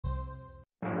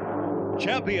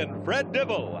Champion Fred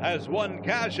Dibble has won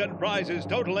cash and prizes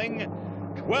totaling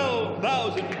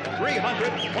 $12,329.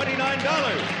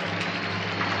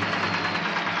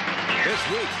 This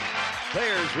week,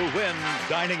 players will win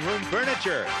dining room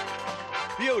furniture,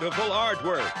 beautiful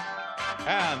artwork,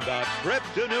 and a trip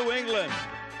to New England,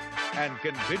 and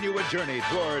continue a journey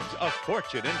towards a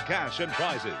fortune in cash and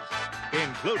prizes,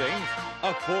 including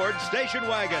a Ford station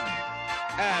wagon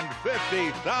and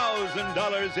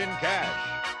 $50,000 in cash.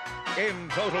 In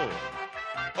total,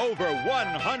 over $100,000 on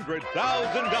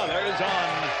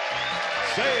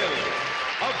Sale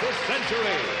of the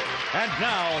Century. And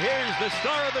now, here's the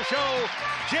star of the show,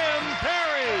 Jim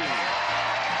Perry.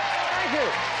 Thank you.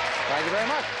 Thank you very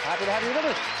much. Happy to have you with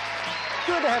us.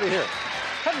 Good to have you here.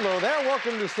 Hello there.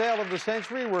 Welcome to Sale of the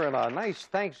Century. We're in a nice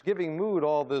Thanksgiving mood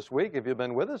all this week. If you've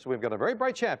been with us, we've got a very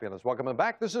bright champion. Let's welcome him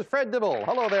back. This is Fred Dibble.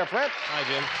 Hello there, Fred. Hi,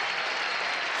 Jim.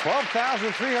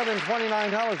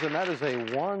 $12,329, and that is a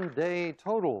one-day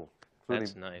total.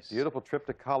 That's nice. Beautiful trip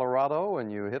to Colorado,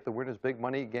 and you hit the winner's big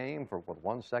money game for, what,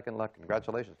 1 second left.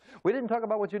 Congratulations. We didn't talk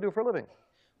about what you do for a living.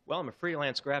 Well, I'm a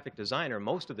freelance graphic designer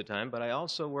most of the time, but I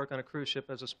also work on a cruise ship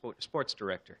as a sports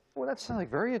director. Well, that sounds like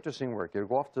very interesting work. You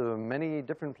go off to many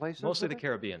different places? Mostly the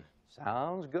Caribbean.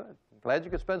 Sounds good. Glad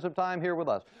you could spend some time here with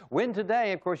us. Win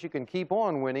today. Of course, you can keep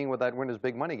on winning with that winner's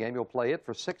big money game. You'll play it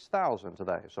for $6,000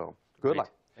 today, so good luck.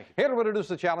 Here to introduce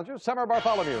the challenger, Summer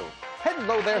Bartholomew.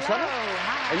 Hello there, Summer.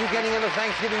 Hi. Are you getting into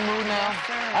Thanksgiving mood now? Yes,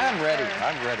 sir. I'm ready. Yes, sir.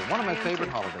 I'm ready. One of my favorite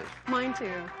too. holidays. Mine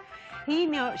too. She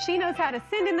knows how to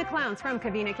send in the clowns from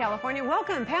Covina, California.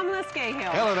 Welcome, Pamela Scahill.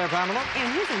 Hello there, Pamela.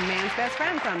 And he's a man's best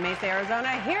friend from Mesa,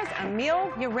 Arizona. Here's Emil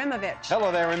Yurimovich.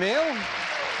 Hello there, Emil.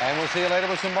 And we'll see you later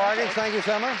with some bargains. Thank you,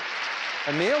 Summer.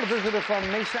 Emil, the visitor from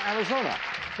Mesa, Arizona.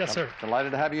 Yes, sir.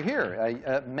 Delighted to have you here.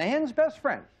 A man's best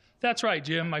friend. That's right,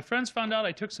 Jim. My friends found out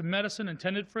I took some medicine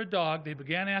intended for a dog. They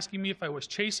began asking me if I was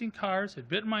chasing cars, had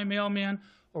bitten my mailman,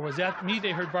 or was that me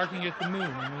they heard barking at the moon.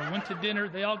 And when we went to dinner,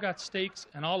 they all got steaks,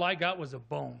 and all I got was a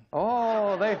bone.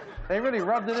 Oh, they really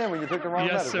rubbed it in when you took the wrong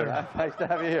Yes, medicine. sir. Nice to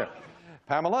have you here.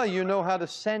 Pamela, you know how to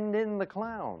send in the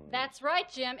clowns. That's right,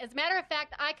 Jim. As a matter of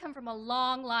fact, I come from a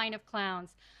long line of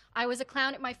clowns. I was a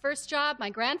clown at my first job. My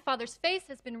grandfather's face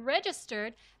has been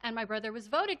registered, and my brother was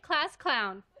voted class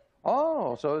clown.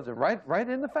 Oh, so it's right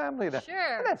in the family then. Sure.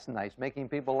 Well, that's nice, making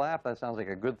people laugh. That sounds like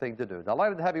a good thing to do.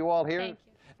 Delighted to have you all here. Thank you.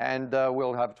 And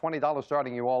we'll have $20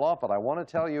 starting you all off, but I want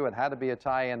to tell you it had to be a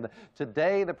tie-in.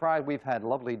 Today, the prize, we've had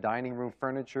lovely dining room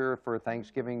furniture for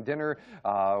Thanksgiving dinner.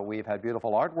 We've had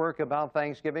beautiful artwork about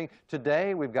Thanksgiving.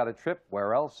 Today, we've got a trip,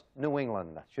 where else? New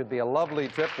England. Should be a lovely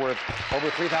trip worth over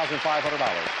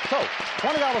 $3,500. So,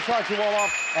 $20 starts you all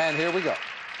off, and here we go.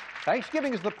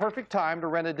 Thanksgiving is the perfect time to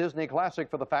rent a Disney classic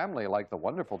for the family, like the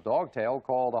wonderful dog tale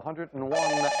called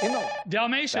 101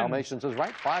 Dalmatian. Dalmatians is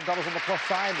right. $5 on the plus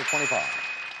side to 25.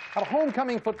 At a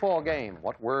homecoming football game,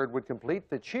 what word would complete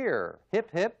the cheer?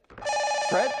 Hip, hip.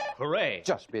 Fred? Hooray.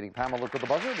 Just beating Pamela to the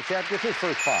buzzer. The champ gets his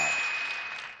first $5.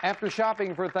 After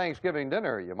shopping for Thanksgiving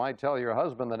dinner, you might tell your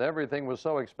husband that everything was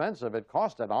so expensive it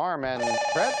cost an arm and,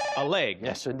 Fred? A leg.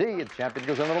 Yes, indeed. Champion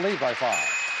goes into the lead by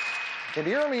 5. In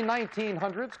the early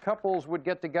 1900s, couples would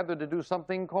get together to do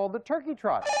something called the turkey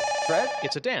trot. Fred?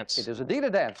 It's a dance. It is indeed a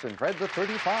dance, and Fred's at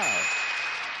 35.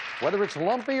 Whether it's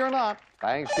lumpy or not,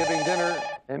 Thanksgiving dinner,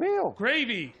 Emil.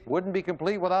 Gravy. Wouldn't be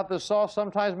complete without this sauce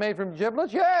sometimes made from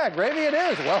giblets. Yeah, gravy it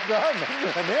is. Well done.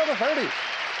 Emil to 30.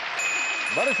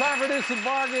 But it's time for an instant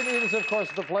bargain. It is, of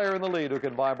course, the player in the lead who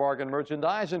can buy bargain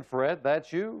merchandise. And Fred,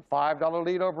 that's you. $5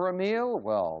 lead over Emil.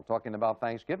 Well, talking about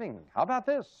Thanksgiving, how about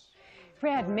this?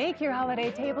 Fred, make your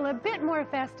holiday table a bit more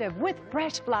festive with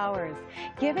fresh flowers.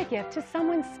 Give a gift to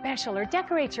someone special or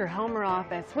decorate your home or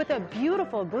office with a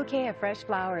beautiful bouquet of fresh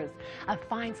flowers. A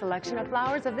fine selection of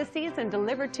flowers of the season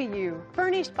delivered to you.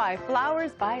 Furnished by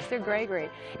Flowers by Sir Gregory.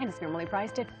 And it's normally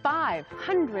priced at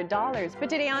 $500. But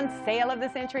today on Sale of the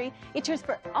Century, it's yours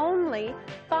for only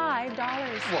 $5.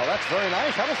 Well, that's very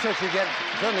nice. That'll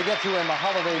certainly get you in the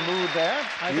holiday mood there.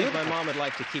 I think my mom would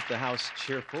like to keep the house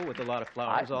cheerful with a lot of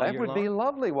flowers all year long. That would be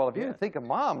lovely. Well, if you think of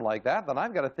Mom like that, then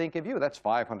I've got to think of you. That's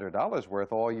 $500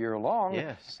 worth all year long.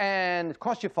 Yes. And it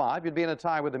cost you $5. You'd be in a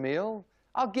tie with Emil.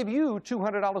 I'll give you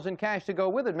 $200 in cash to go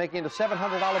with it, making it a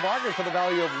 $700 bargain for the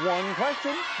value of one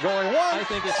question. Going once. I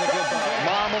think it's a good bargain.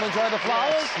 Mom will enjoy the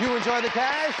flowers. Yes. You enjoy the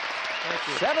cash. Thank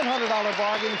you. $700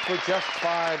 bargain for just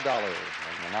 $5. And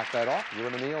we'll knock that off. You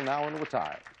and Emil now into a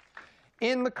tie.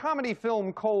 In the comedy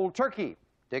film Cold Turkey,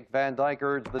 Dick Van Dyke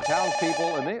urged the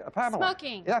townspeople and Pamela.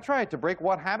 Smoking. That's right. To break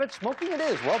what habit? Smoking it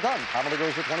is. Well done. Pamela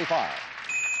goes to 25.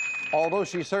 Although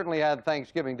she certainly had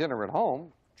Thanksgiving dinner at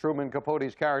home, Truman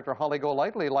Capote's character Holly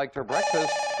Golightly liked her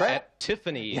breakfast. Fred? At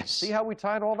Tiffany's. Yes, see how we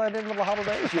tied all that into the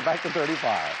holidays? You're back to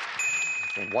 35.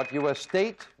 In what U.S.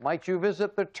 state might you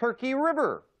visit the Turkey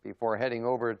River before heading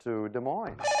over to Des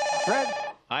Moines? Fred?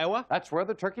 Iowa? That's where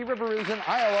the Turkey River is in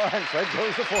Iowa, and Fred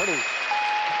goes to 40.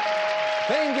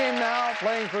 Fame Game now,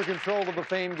 playing for control of the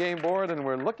Fame Game board, and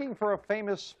we're looking for a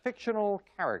famous fictional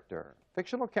character.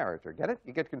 Fictional character, get it?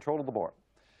 You get control of the board.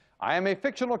 I am a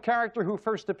fictional character who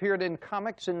first appeared in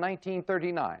comics in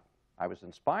 1939. I was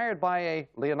inspired by a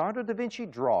Leonardo da Vinci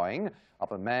drawing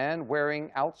of a man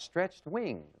wearing outstretched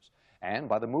wings, and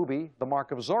by the movie The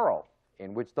Mark of Zorro,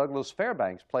 in which Douglas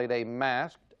Fairbanks played a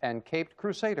masked and caped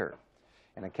crusader.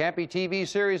 In a campy TV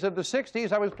series of the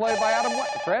 60s, I was played by Adam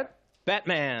West. Fred?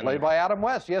 Batman. Played by Adam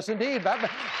West, yes indeed.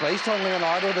 Batman, based on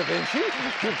Leonardo da Vinci.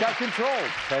 You've got control.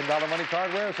 $10 money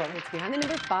card, where is it? It's behind the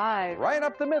number 5. Right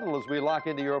up the middle as we lock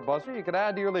into your buzzer. You can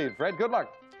add to your lead. Fred, good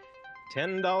luck.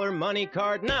 $10 money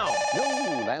card now. No,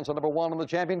 lands on number 1 on the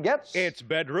champion gets. It's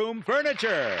bedroom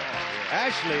furniture.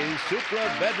 Ashley's Supra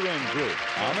Bedroom Group.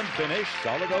 Almond finish,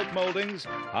 solid oak moldings,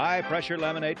 high-pressure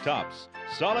laminate tops,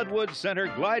 solid wood center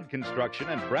glide construction,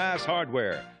 and brass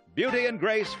hardware. Beauty and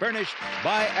grace furnished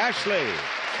by Ashley.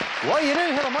 Well, you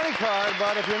didn't hit a money card,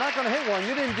 but if you're not going to hit one,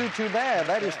 you didn't do too bad.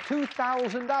 That is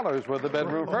 $2,000 worth of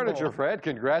bedroom furniture, Fred.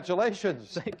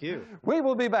 Congratulations. Thank you. We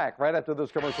will be back right after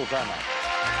this commercial timeout.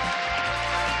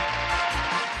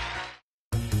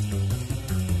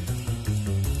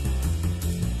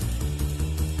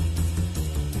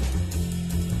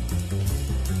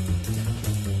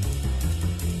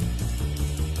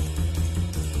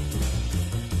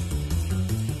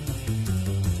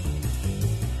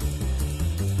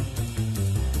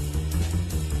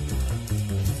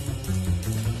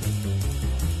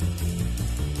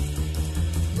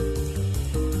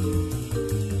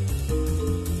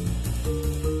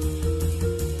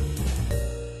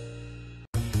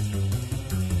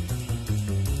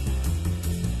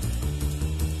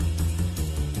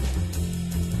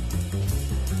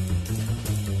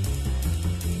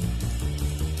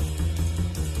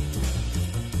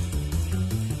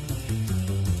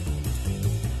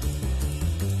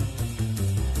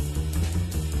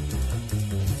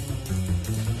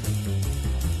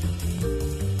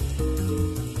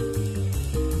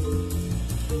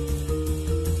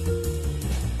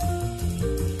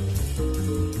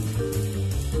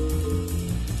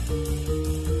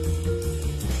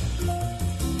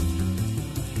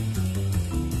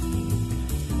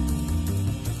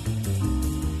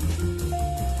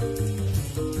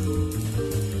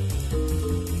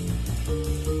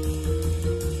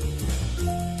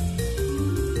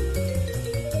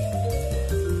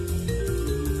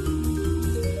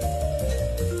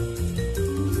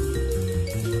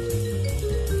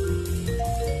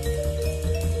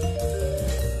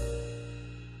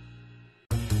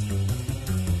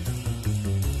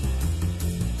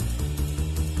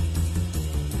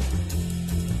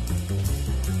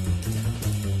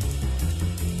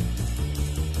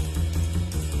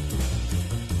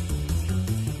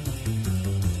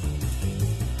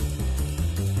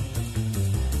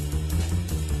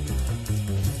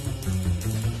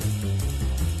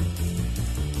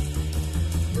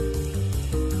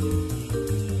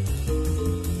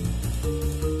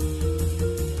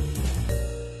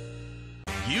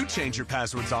 Change your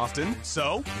passwords often,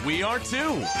 so we are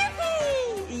too.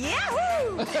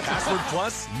 Yahoo! Password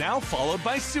Plus, now followed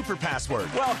by Super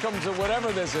Password. Welcome to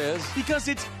whatever this is. Because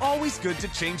it's always good to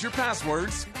change your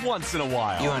passwords once in a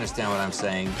while. You understand what I'm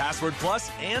saying. Password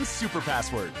Plus and Super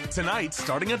Password. Tonight,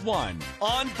 starting at 1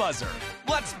 on Buzzer.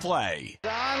 Let's play.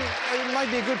 Don, it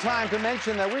might be a good time to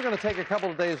mention that we're going to take a couple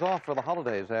of days off for the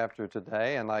holidays after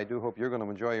today, and I do hope you're going to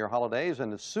enjoy your holidays.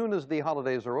 And as soon as the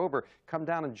holidays are over, come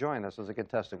down and join us as a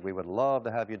contestant. We would love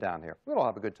to have you down here. We'll all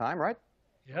have a good time, right?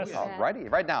 Yes. All righty.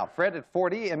 Right now, Fred at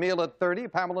 40, Emil at 30,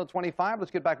 Pamela at 25.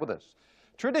 Let's get back with this.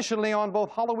 Traditionally, on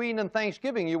both Halloween and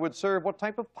Thanksgiving, you would serve what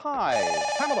type of pie?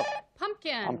 Pamela.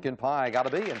 Pumpkin. Pumpkin pie, gotta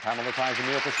be. And Pamela ties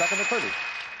Emil for second at 30.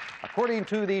 According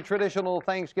to the traditional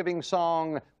Thanksgiving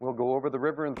song, we'll go over the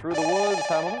river and through the woods,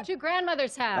 Pamela. To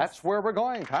grandmother's house. That's where we're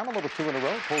going. Pamela with 2 in a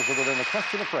row pulls it within a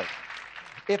question of Fred.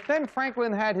 If Ben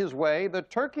Franklin had his way, the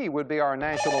turkey would be our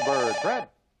national bird. Fred?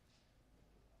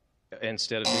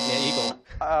 Instead of the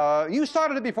eagle. You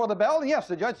started it before the bell. Yes,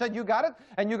 the judge said you got it,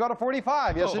 and you got a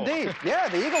 45. Yes, indeed. Yeah,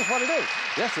 the eagle's what it is.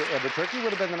 Yes, the turkey would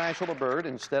have been the national bird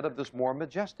instead of this more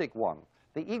majestic one.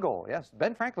 The eagle, yes.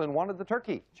 Ben Franklin wanted the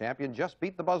turkey. Champion just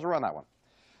beat the buzzer on that one.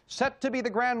 Set to be the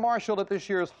Grand Marshal at this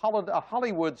year's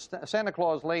Hollywood Santa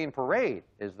Claus Lane Parade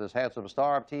is this handsome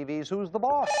star of TV's Who's the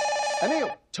Boss? Emil.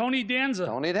 Tony Danza.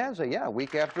 Tony Danza, yeah,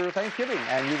 week after Thanksgiving.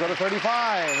 And you go to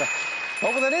 35.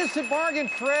 Over that instant bargain,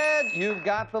 Fred, you've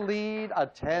got the lead, a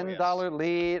 $10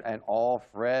 lead. And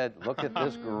Fred, look at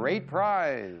this great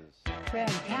prize. Fred,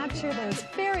 capture those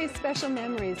very special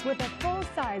memories with a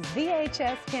full-size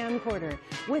VHS camcorder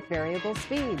with variable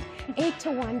speed,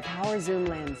 8:1 power zoom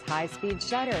lens, high-speed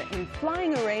shutter, and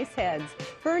flying erase heads,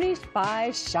 furnished by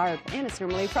Sharp, and it's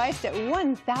normally priced at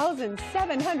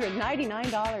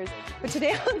 $1,799. But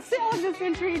today on sale, this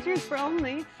features for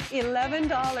only $11.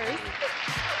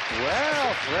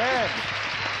 Well, Fred,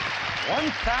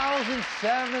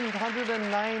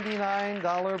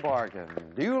 $1,799 bargain.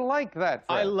 Do you like that,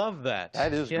 Fred? I love that.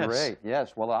 That is great,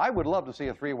 yes. Well, I would love to see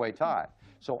a three-way tie.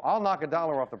 So I'll knock $1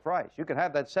 off the price. You can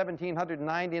have that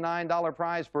 $1,799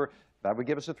 prize that would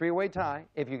give us a three-way tie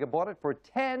if you bought it for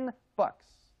 $10.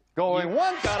 Going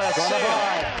once, got a going sale.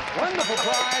 twice. Wonderful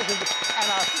prize,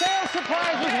 and a sale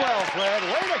surprise as well, Fred.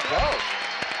 Way to go.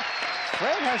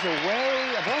 Fred has a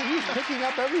way, well, he's picking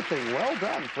up everything. Well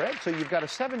done, Fred. So you've got a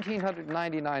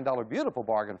 $1,799 beautiful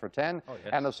bargain for 10,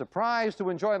 and a surprise to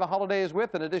enjoy the holidays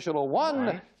with, an additional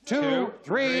 1, 2,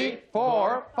 3,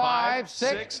 4, 5,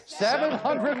 6,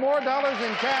 $700 more in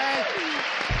cash.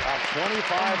 About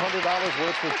 $2,500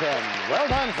 worth for 10. Well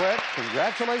done, Fred.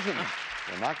 Congratulations.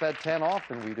 We'll knock that 10 off,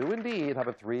 and we do indeed have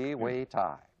a three-way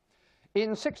tie. In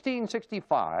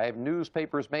 1665,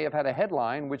 newspapers may have had a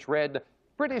headline which read,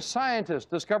 British scientist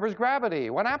discovers gravity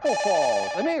when apple falls.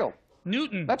 Emil.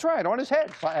 Newton. That's right, on his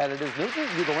head. And it is Newton,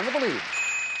 you go in to believe.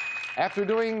 After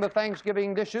doing the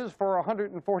Thanksgiving dishes for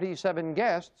 147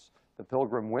 guests, the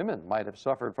Pilgrim women might have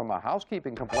suffered from a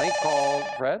housekeeping complaint called,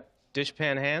 Fred?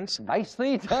 Dishpan hands.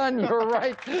 Nicely done, you're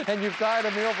right. And you've tied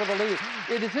Emil for the lead.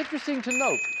 It is interesting to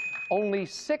note, only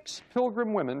 6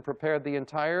 Pilgrim women prepared the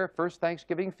entire first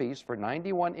Thanksgiving feast for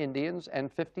 91 Indians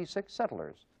and 56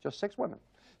 settlers. Just 6 women.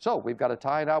 So we've got a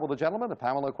tie now with the gentleman, a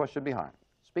Pamela question behind.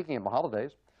 Speaking of the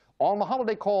holidays, on the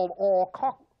holiday called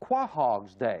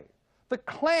All-Quahogs Day, the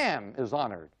clam is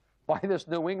honored by this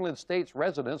New England state's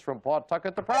residents from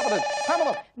Pawtucket to Providence.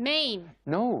 Pamela. Maine.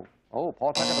 No. Oh,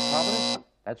 Pawtucket to Providence?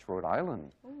 That's Rhode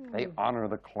Island. Ooh. They honor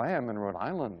the clam in Rhode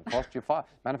Island. Cost you $5.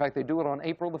 Matter of fact, they do it on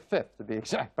April the 5th, to be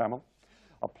exact, Pamela.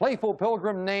 A playful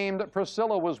pilgrim named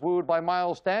Priscilla was wooed by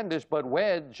Miles Standish, but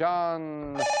wed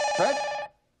John... Fred?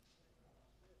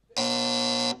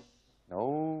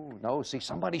 No. See,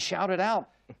 somebody shouted out.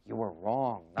 You were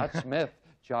wrong. Not Smith.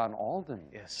 John Alden.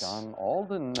 Yes. John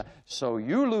Alden. So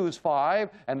you lose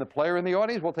 5, and the player in the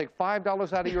audience will take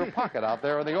 $5 out of your pocket out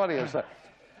there in the audience.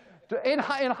 In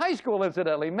high school,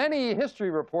 incidentally, many history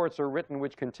reports are written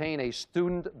which contain a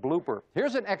student blooper.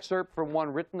 Here's an excerpt from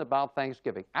one written about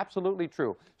Thanksgiving. Absolutely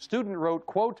true. Student wrote,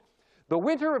 quote, "The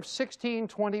winter of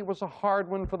 1620 was a hard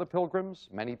one for the Pilgrims.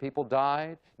 Many people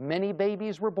died. Many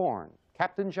babies were born.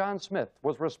 Captain John Smith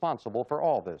was responsible for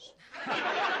all this."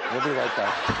 We'll be right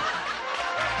back.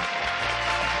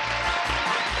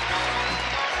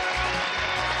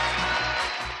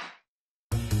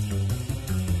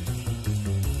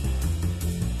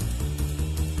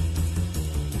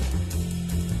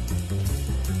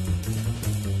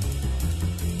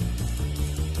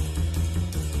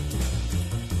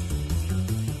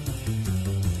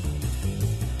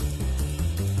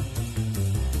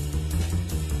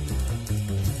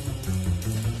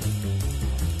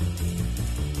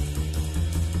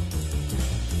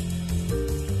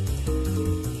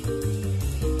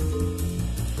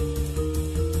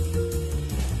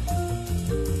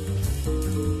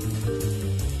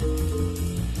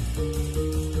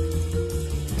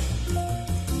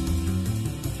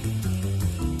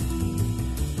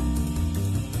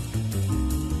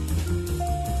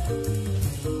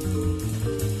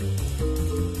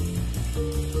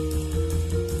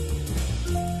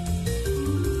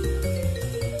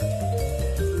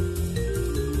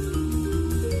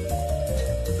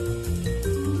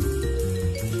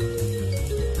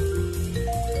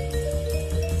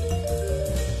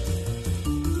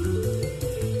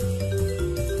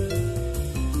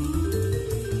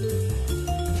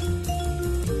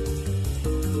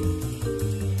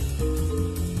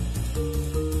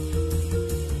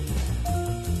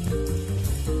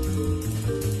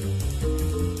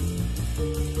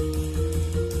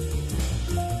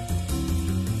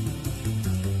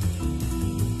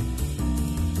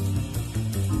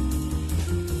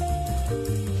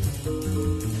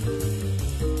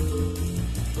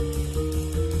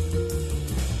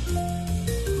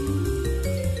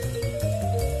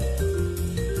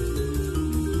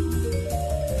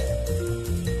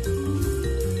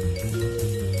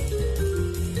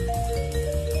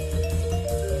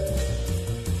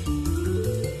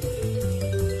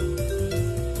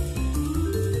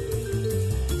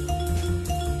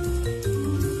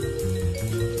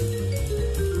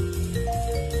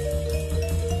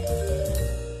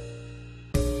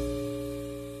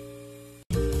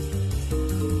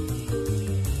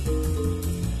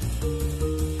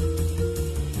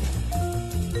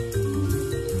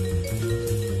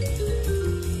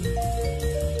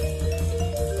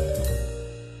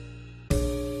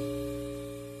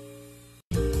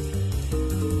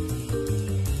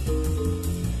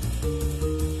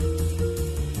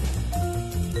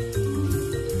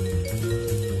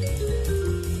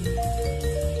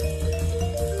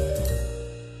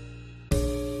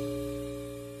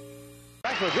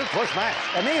 for a good close match.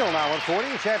 Emil now at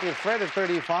 40, champion Fred at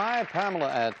 35,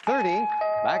 Pamela at 30.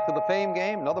 Back to the fame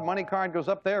game. Another money card goes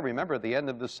up there. Remember, at the end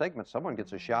of this segment, someone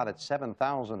gets a shot at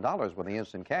 $7,000 when the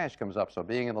instant cash comes up, so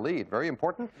being in the lead, very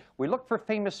important. We look for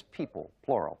famous people,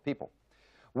 plural, people.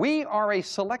 We are a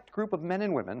select group of men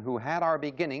and women who had our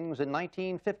beginnings in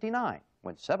 1959,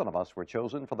 when 7 of us were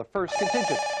chosen for the first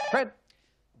contingent. Fred?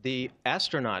 The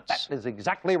astronauts. That is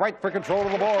exactly right for control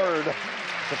of the board.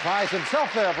 Surprised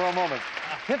himself there for a moment.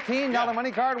 $15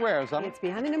 money card where? It's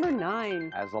behind the number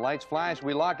 9. As the lights flash,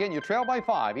 we lock in. You trail by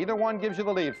 5. Either one gives you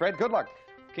the lead. Fred, good luck.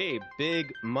 Okay,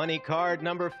 big money card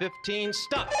number 15,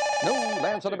 stop. No,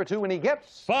 lands on number 2, and he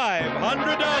gets $500. He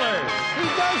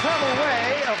does have a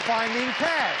way of finding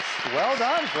cash. Well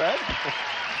done, Fred.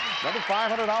 Another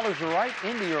 $500 right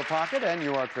into your pocket, and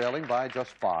you are trailing by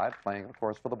just 5, playing, of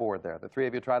course, for the board there. The 3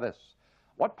 of you try this.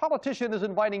 What politician is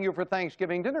inviting you for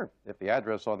Thanksgiving dinner? If the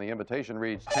address on the invitation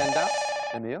reads 10 Downing,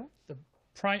 Emil? The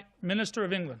Prime Minister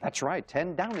of England. That's right,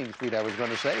 10 Downing Street, I was going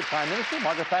to say. Prime Minister,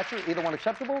 Margaret Thatcher, either one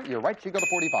acceptable? You're right, you go to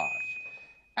 45.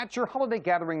 At your holiday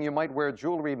gathering, you might wear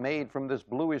jewelry made from this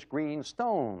bluish-green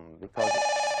stone because...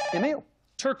 Emil?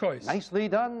 Turquoise. Nicely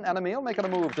done, and Emil making a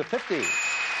move to 50.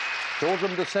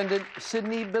 Pilgrim descendant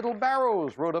Sydney Biddle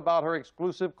Barrows wrote about her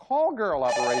exclusive call girl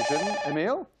operation.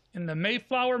 Emil? In the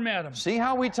Mayflower Madam. See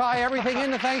how we tie everything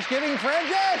into Thanksgiving, friend?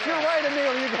 Yes, you're right,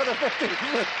 Emil. You go to 50.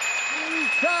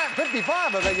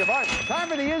 55, I beg your pardon. Time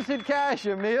for the instant cash,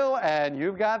 Emil, and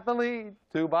you've got the lead.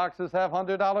 2 boxes have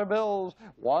 $100 bills.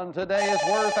 One today is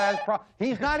worth as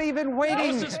He's not even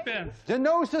waiting. No suspense.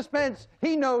 No suspense.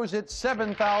 He knows it's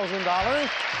 $7,000.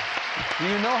 Do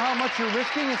you know how much you're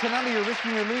risking? Incidentally, you're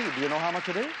risking your lead. Do you know how much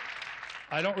it is?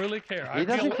 I don't really care. He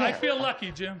doesn't care. I feel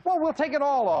lucky, Jim. Well, we'll take it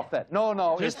all off that.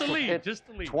 No. Just the lead. Just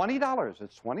the lead. $20.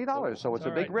 It's $20, so it's a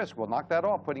big right. risk. We'll knock that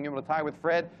off, putting you in a tie with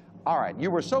Fred. All right, you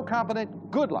were so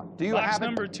confident. Good luck. Do you Box have it?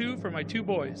 number 2 for my 2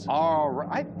 boys. All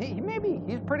right. Maybe.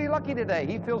 He's pretty lucky today.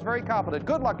 He feels very confident.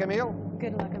 Good luck, Emil.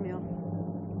 Good luck, Emil.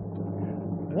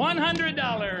 $100.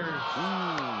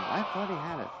 I thought he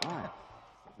had it. All right.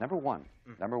 Number 1.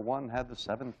 Number 1 had the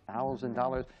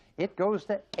 $7,000. It goes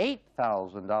to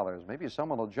 $8,000. Maybe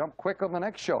someone will jump quick on the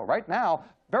next show. Right now,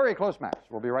 very close match.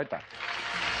 We'll be right back.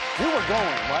 You were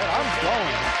going, right? I'm going.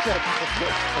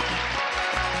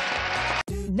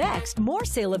 Next, more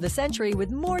sale of the century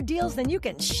with more deals than you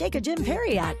can shake a Jim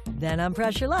Perry at. Then on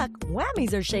Press Your Luck,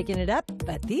 Whammies are shaking it up,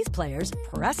 but these players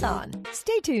press on.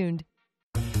 Stay tuned.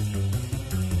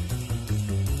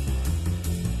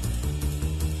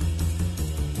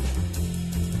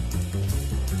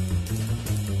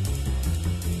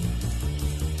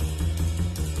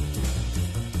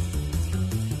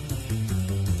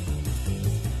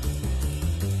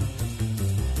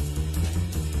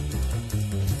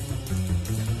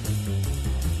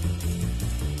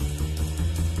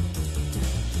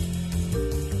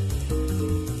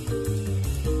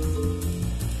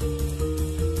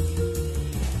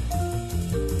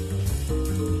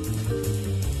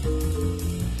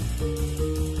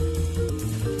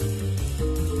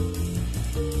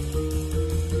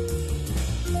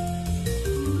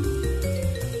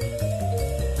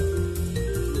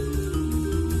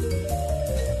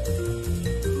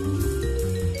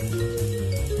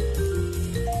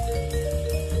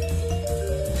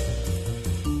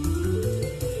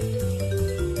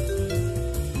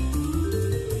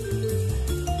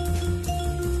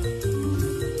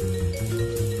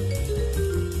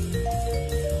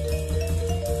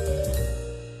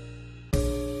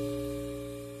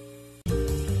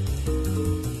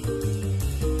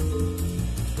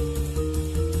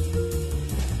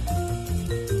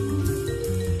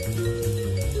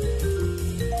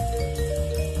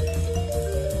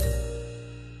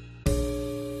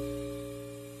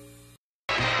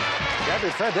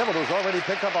 Fred Dibble, who's already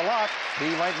picked up a lot.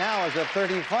 He right now is at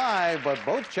 35, but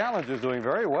both challengers doing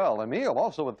very well. Emil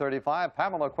also at 35.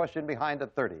 Pamela, question behind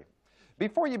at 30.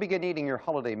 Before you begin eating your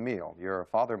holiday meal, your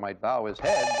father might bow his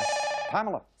head.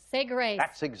 Pamela. Say grace.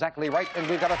 That's exactly right, and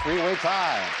we've got a 3-way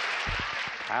tie.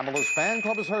 Pamela's fan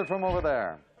club is heard from over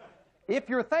there. If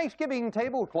your Thanksgiving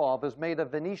tablecloth is made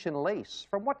of Venetian lace,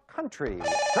 from what country?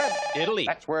 Fred. Italy.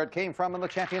 That's where it came from, and the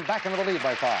champion back into the lead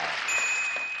by 5.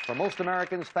 For most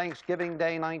Americans, Thanksgiving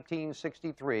Day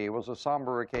 1963 was a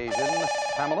somber occasion.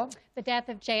 Pamela? The death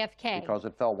of JFK. Because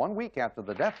it fell 1 week after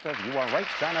the death of, you are right,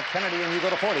 John F. Kennedy, and you go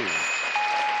to 40.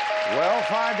 Well,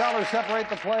 $5 separate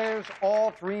the players. All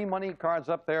 3 money cards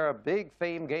up there, a big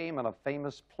fame game and a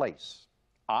famous place.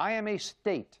 I am a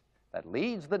state that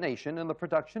leads the nation in the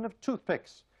production of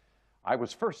toothpicks. I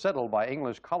was first settled by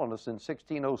English colonists in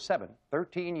 1607,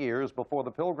 13 years before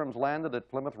the Pilgrims landed at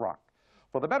Plymouth Rock.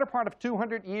 For the better part of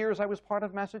 200 years, I was part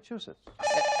of Massachusetts.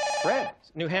 Fred.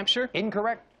 New Hampshire?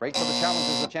 Incorrect. Great for the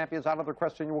challenges. The champion's out of the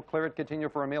question. You will clear it. Continue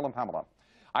for Emil and Pamela.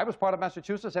 I was part of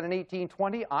Massachusetts, and in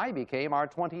 1820, I became our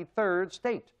 23rd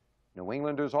state. New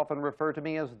Englanders often refer to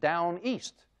me as down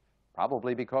east,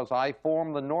 probably because I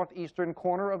form the northeastern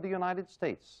corner of the United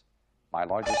States. My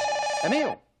largest...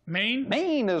 Emil. Maine?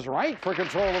 Maine is right for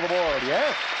control of the board,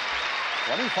 yes.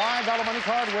 $25 money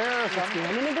card. Where?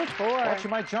 Number 4. Thought you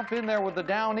might jump in there with the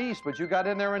down east, but you got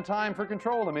in there in time for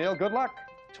control, Emil. Good luck.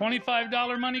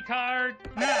 $25 money card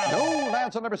now. No,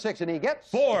 lands on number 6, and he gets...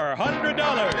 $400.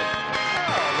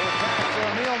 Oh, little pass for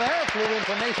Emil there. Flew in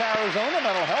from Mesa, Arizona.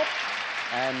 That'll help.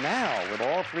 And now, with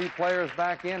all 3 players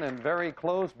back in and very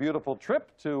close, beautiful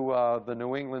trip to the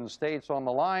New England states on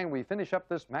the line, we finish up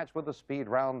this match with a speed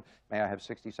round. May I have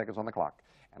 60 seconds on the clock?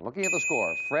 And looking at the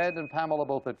score, Fred and Pamela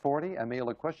both at 40, Emil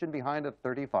a question behind at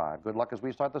 35. Good luck as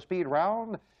we start the speed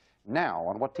round. Now,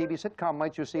 on what TV sitcom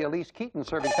might you see Elise Keaton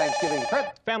serving Thanksgiving?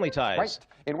 Fred? Family Ties. Right.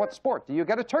 In what sport do you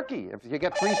get a turkey if you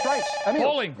get 3 strikes? Emil?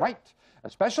 Bowling. Right.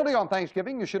 Especially on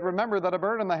Thanksgiving, you should remember that a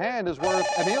bird in the hand is worth...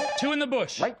 Emil? 2 in the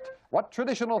bush. Right. What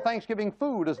traditional Thanksgiving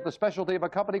food is the specialty of a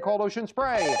company called Ocean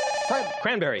Spray? Fred?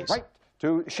 Cranberries. Right.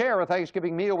 To share a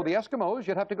Thanksgiving meal with the Eskimos,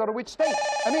 you'd have to go to which state?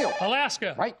 Emil?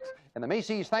 Alaska. Right. In the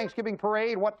Macy's Thanksgiving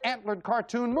Parade, what antlered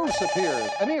cartoon moose appears?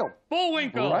 Emil?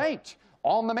 Bullwinkle. Right.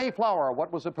 On the Mayflower,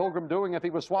 what was a pilgrim doing if he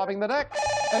was swabbing the deck?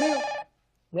 Emil?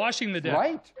 Washing the deck.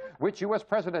 Right. Which U.S.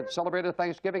 president celebrated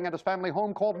Thanksgiving at his family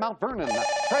home called Mount Vernon?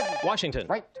 Fred? Washington.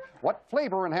 Right. What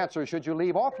flavor enhancer should you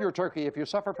leave off your turkey if you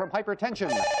suffer from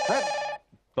hypertension? Fred?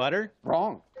 Butter.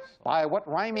 Wrong. By what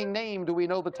rhyming name do we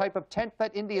know the type of tent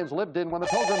that Indians lived in when the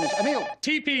pilgrims... Emil?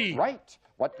 TP. Right.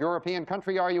 What European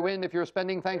country are you in if you're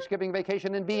spending Thanksgiving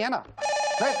vacation in Vienna?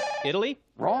 Fred? Italy.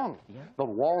 Wrong. Yeah. The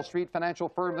Wall Street financial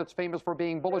firm that's famous for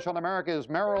being bullish on America is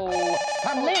Merrill...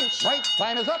 Lynch. Right.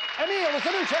 Time is up. Emil is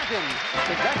the new champion.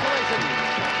 Congratulations.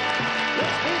 Good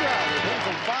speed round. He came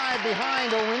from 5 behind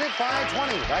to win it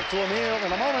 5:20. Back to Emil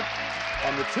in a moment.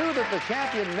 And the 2 that the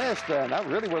champion missed, and that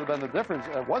really would have been the difference,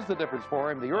 was the difference for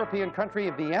him. The European country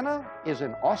of Vienna is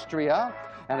in Austria.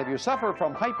 And if you suffer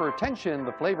from hypertension,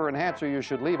 the flavor enhancer you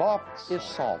should leave off is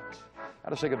salt. Got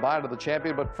to say goodbye to the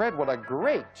champion. But Fred, what a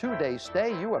great 2-day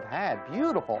stay you have had.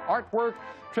 Beautiful artwork,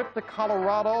 trip to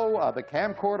Colorado, the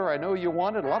camcorder I know you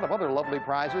wanted, a lot of other lovely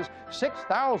prizes,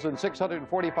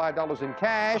 $6,645 in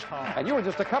cash, and you were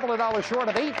just a couple of dollars short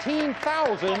of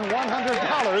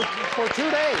 $18,100 for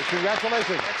 2 days.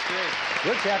 Congratulations. That's great.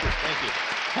 Good champion. Thank you.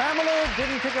 Pamela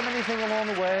didn't pick up anything along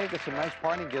the way. Got some nice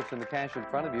parting gifts and the cash in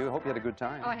front of you. Hope you had a good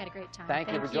time. Oh, I had a great time. Thank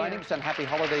you for joining us, and happy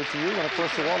holidays to you, and of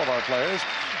course to all of our players.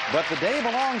 But the day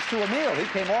belongs to Emil. He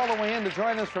came all the way in to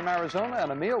join us from Arizona,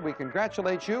 and Emil, we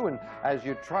congratulate you. And as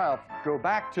you go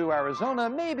back to Arizona,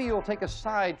 maybe you'll take a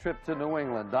side trip to New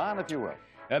England. Don, if you will.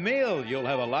 Emil, you'll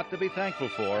have a lot to be thankful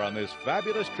for on this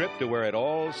fabulous trip to where it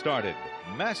all started,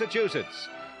 Massachusetts.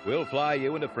 We'll fly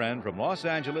you and a friend from Los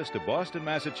Angeles to Boston,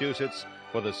 Massachusetts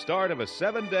for the start of a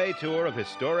 7-day tour of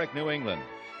historic New England.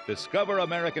 Discover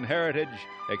American heritage,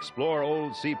 explore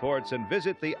old seaports, and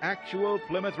visit the actual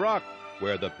Plymouth Rock,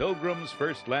 where the Pilgrims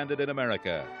first landed in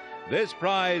America. This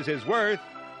prize is worth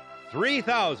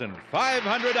 $3,500.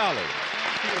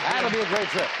 That'll be a great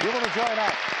trip. You will enjoy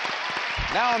that.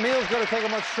 Now Emil's going to take a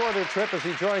much shorter trip as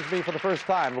he joins me for the first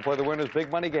time. We'll play the winner's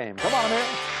big money game. Come on, Emil.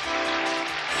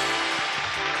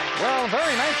 Well,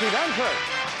 very nicely done, sir.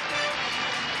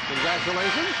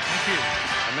 Congratulations. Thank you.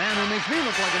 A man who makes me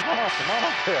look like an boss. Come on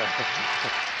up here.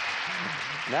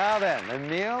 Now then,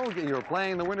 Emil, you're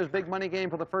playing the winner's big money game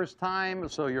for the first time,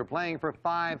 so you're playing for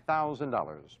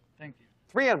 $5,000. Thank you.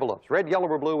 3 envelopes, red, yellow,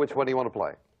 or blue. Which one do you want to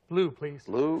play? Blue, please.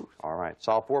 Blue. All right.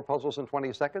 Solve 4 puzzles in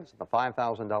 20 seconds. The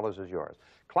 $5,000 is yours.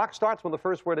 Clock starts when the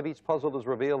first word of each puzzle is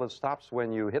revealed. It stops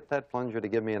when you hit that plunger to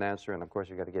give me an answer. And, of course,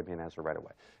 you've got to give me an answer right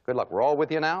away. Good luck. We're all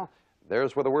with you now.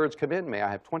 There's where the words come in. May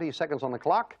I have 20 seconds on the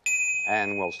clock?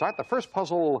 And we'll start the first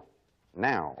puzzle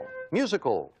now.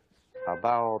 Musical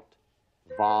about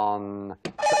Von...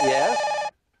 Yes?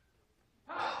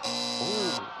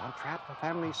 Oh, Von Trapp, the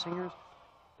Family Singers?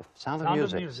 The Sound of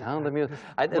Music. Sound of Music.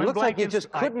 It looks like you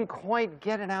just couldn't quite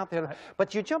get it out there.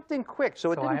 But you jumped in quick,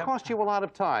 so it didn't cost you a lot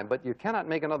of time. But you cannot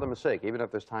make another mistake, even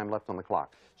if there's time left on the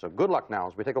clock. So good luck now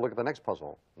as we take a look at the next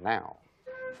puzzle. Now,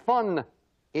 fun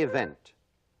event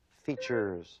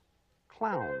features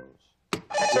clowns.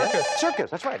 Circus. Yes?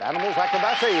 Circus, that's right. Animals,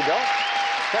 acrobats. There you go.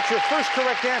 That's your first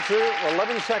correct answer.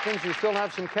 11 seconds. You still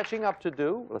have some catching up to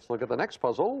do. Let's look at the next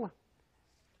puzzle.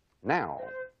 Now,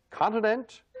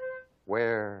 continent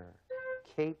where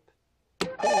Cape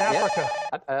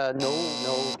Africa.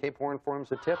 No. Cape Horn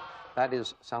forms a tip. That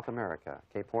is South America.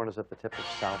 Cape Horn is at the tip of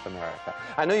South America.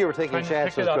 I know you were taking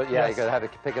chances, but yeah, you're going to have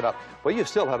to pick it up. Well, you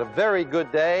still had a very good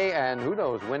day, and who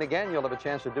knows, win again, you'll have a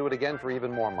chance to do it again for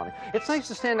even more money. It's nice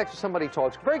to stand next to somebody tall.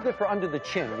 It's very good for under the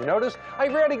chin, you notice? I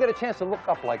rarely get a chance to look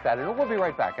up like that, and we'll be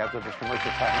right back after this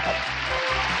commercial time out.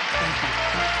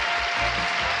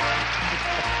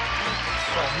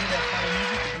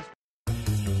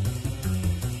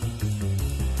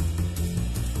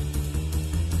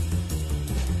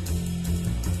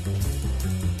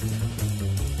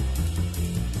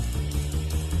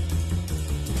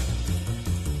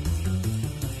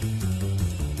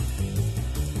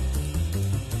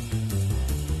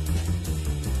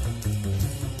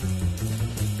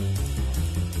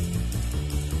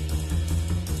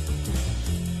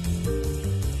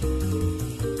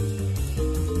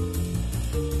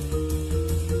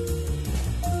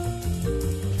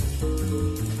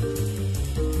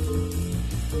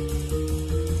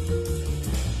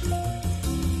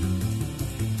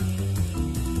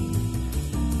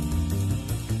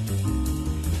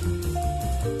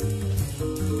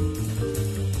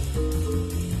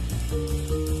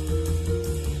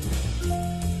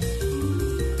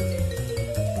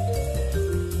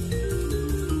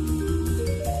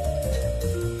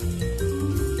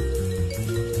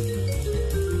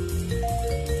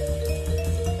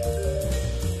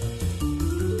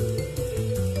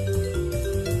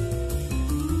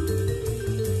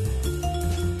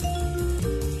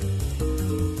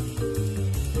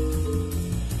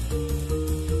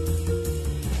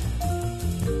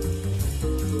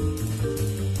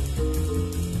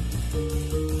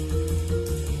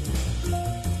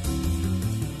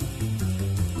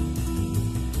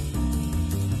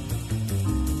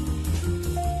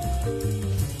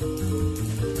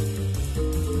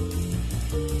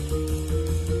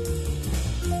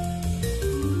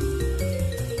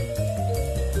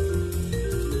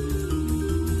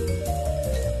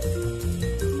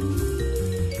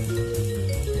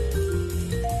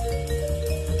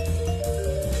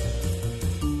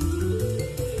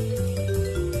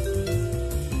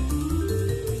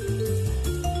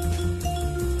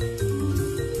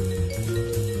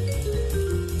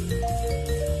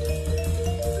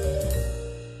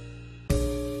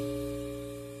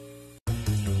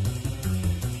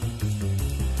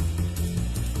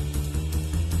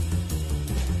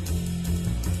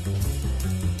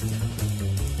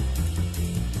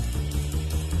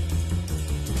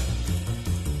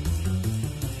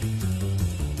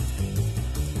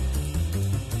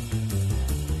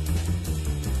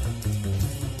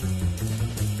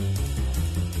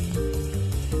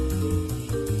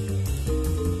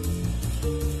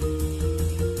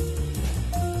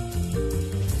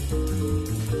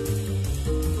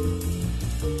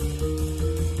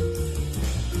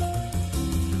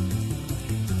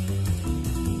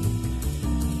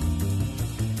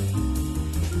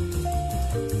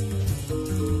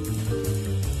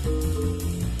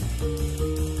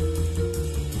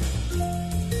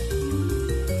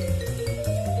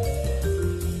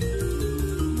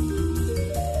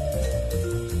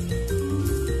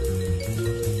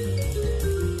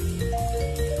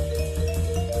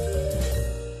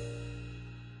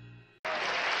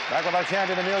 Back with our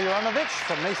champion, Emil Juranovic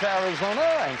from Mesa, Arizona.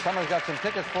 And Summer's got some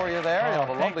tickets for you there. You'll have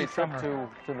a lovely trip to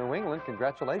New England.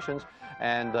 Congratulations.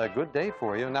 And a good day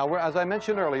for you. Now, as I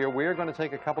mentioned earlier, we're going to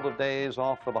take a couple of days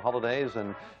off for the holidays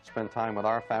and spend time with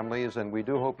our families. And we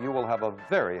do hope you will have a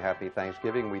very happy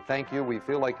Thanksgiving. We thank you. We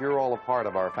feel like you're all a part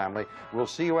of our family. We'll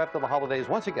see you after the holidays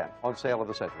once again on Sale of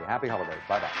the Century. Happy holidays.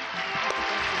 Bye-bye.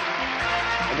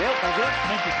 Emil, thank you.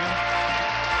 Thank you, Jim.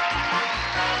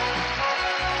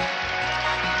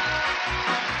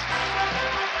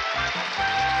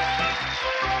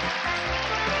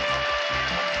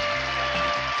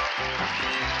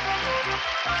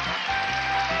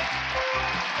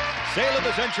 Sale of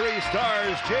the Century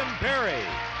stars Jim Perry.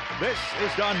 This is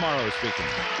Don Morrow speaking.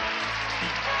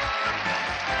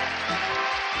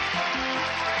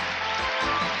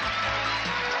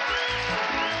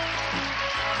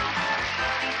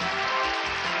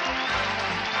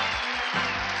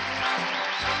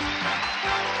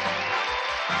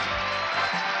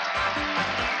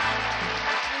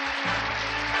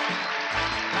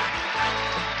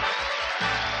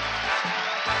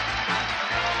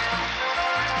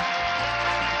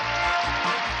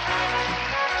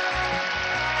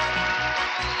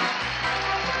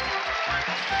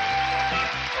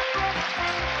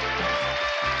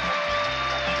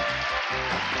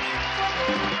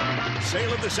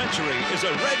 Sale of the Century is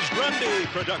a Reg Grundy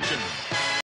production.